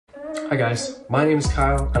Hi guys, my name is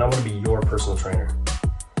Kyle and I want to be your personal trainer.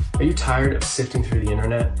 Are you tired of sifting through the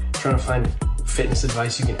internet, trying to find fitness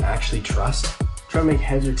advice you can actually trust? Trying to make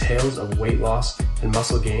heads or tails of weight loss and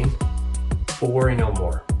muscle gain? Well, worry no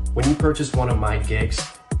more. When you purchase one of my gigs,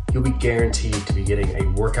 you'll be guaranteed to be getting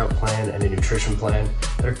a workout plan and a nutrition plan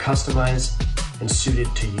that are customized and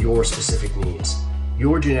suited to your specific needs,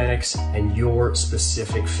 your genetics, and your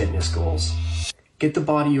specific fitness goals. Get the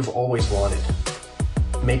body you've always wanted.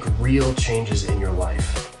 Make real changes in your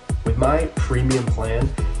life. With my premium plan,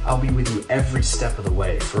 I'll be with you every step of the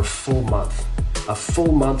way for a full month. A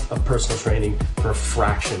full month of personal training for a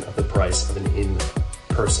fraction of the price of an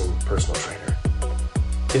in-person personal trainer.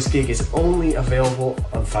 This gig is only available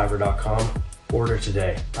on Fiverr.com. Order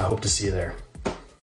today. I hope to see you there.